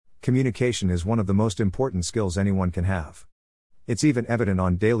Communication is one of the most important skills anyone can have. It's even evident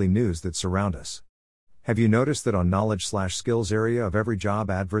on daily news that surround us. Have you noticed that on knowledge/skills area of every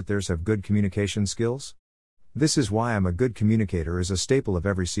job advert there's have good communication skills? This is why I'm a good communicator is a staple of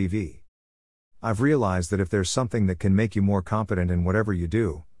every CV. I've realized that if there's something that can make you more competent in whatever you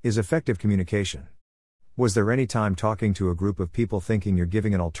do, is effective communication. Was there any time talking to a group of people thinking you're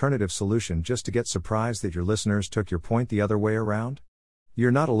giving an alternative solution just to get surprised that your listeners took your point the other way around? You're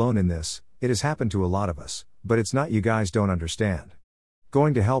not alone in this, it has happened to a lot of us, but it's not you guys don't understand.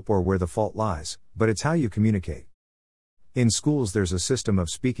 Going to help or where the fault lies, but it's how you communicate. In schools there's a system of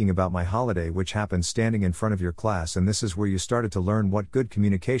speaking about my holiday which happens standing in front of your class, and this is where you started to learn what good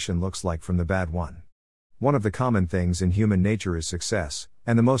communication looks like from the bad one. One of the common things in human nature is success,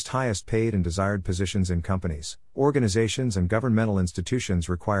 and the most highest paid and desired positions in companies, organizations and governmental institutions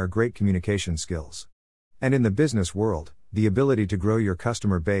require great communication skills. And in the business world, the ability to grow your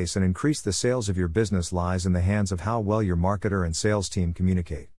customer base and increase the sales of your business lies in the hands of how well your marketer and sales team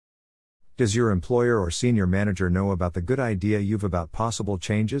communicate. Does your employer or senior manager know about the good idea you've about possible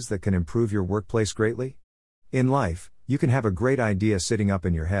changes that can improve your workplace greatly? In life, you can have a great idea sitting up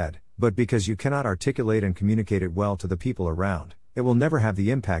in your head, but because you cannot articulate and communicate it well to the people around, it will never have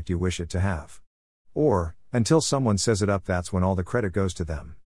the impact you wish it to have. Or, until someone says it up, that's when all the credit goes to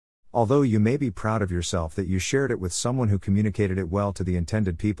them. Although you may be proud of yourself that you shared it with someone who communicated it well to the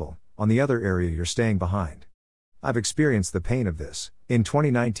intended people, on the other area you're staying behind. I've experienced the pain of this. In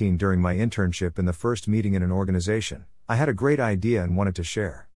 2019, during my internship in the first meeting in an organization, I had a great idea and wanted to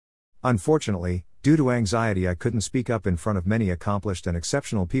share. Unfortunately, due to anxiety, I couldn't speak up in front of many accomplished and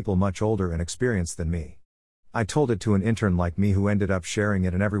exceptional people much older and experienced than me. I told it to an intern like me who ended up sharing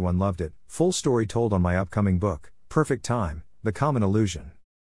it and everyone loved it. Full story told on my upcoming book, Perfect Time, The Common Illusion.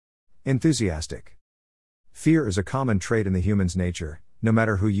 Enthusiastic. Fear is a common trait in the human's nature. No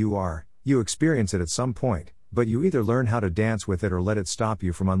matter who you are, you experience it at some point, but you either learn how to dance with it or let it stop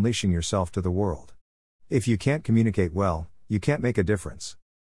you from unleashing yourself to the world. If you can't communicate well, you can't make a difference.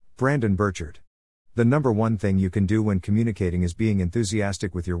 Brandon Burchard. The number one thing you can do when communicating is being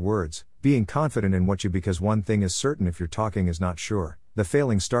enthusiastic with your words, being confident in what you, because one thing is certain: if your talking is not sure, the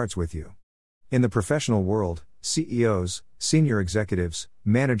failing starts with you. In the professional world, CEOs, senior executives,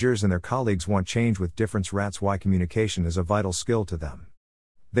 managers and their colleagues want change with difference. That's why communication is a vital skill to them.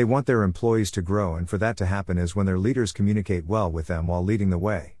 They want their employees to grow, and for that to happen is when their leaders communicate well with them while leading the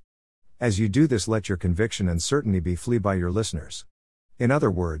way. As you do this, let your conviction and certainty be flee by your listeners. In other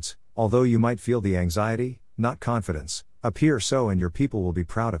words, although you might feel the anxiety, not confidence, appear so, and your people will be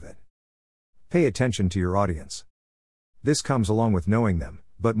proud of it. Pay attention to your audience. This comes along with knowing them,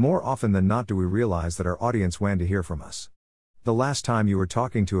 but more often than not do we realize that our audience want to hear from us. The last time you were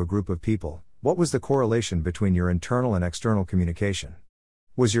talking to a group of people, what was the correlation between your internal and external communication?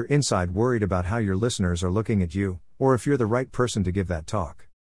 Was your inside worried about how your listeners are looking at you, or if you're the right person to give that talk?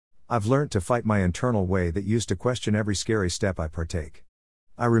 I've learned to fight my internal way that used to question every scary step I partake.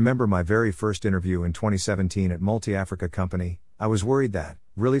 I remember my very first interview in 2017 at Multi-Africa Company. I was worried that,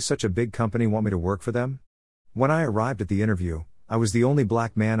 really, such a big company want me to work for them? When I arrived at the interview, I was the only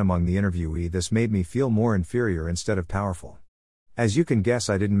black man among the interviewee. This made me feel more inferior instead of powerful. As you can guess,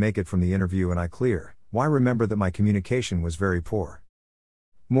 I didn't make it from the interview, and I remember that my communication was very poor.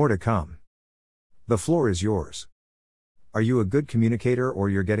 More to come. The floor is yours. Are you a good communicator, or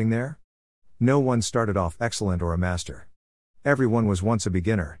you're getting there? No one started off excellent or a master. Everyone was once a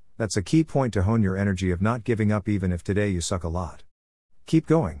beginner. That's a key point to hone your energy of not giving up even if today you suck a lot. Keep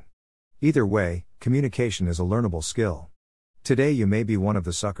going. Either way, communication is a learnable skill. Today you may be one of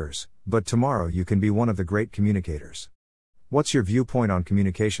the suckers, but tomorrow you can be one of the great communicators. What's your viewpoint on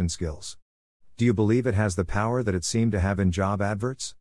communication skills? Do you believe it has the power that it seemed to have in job adverts?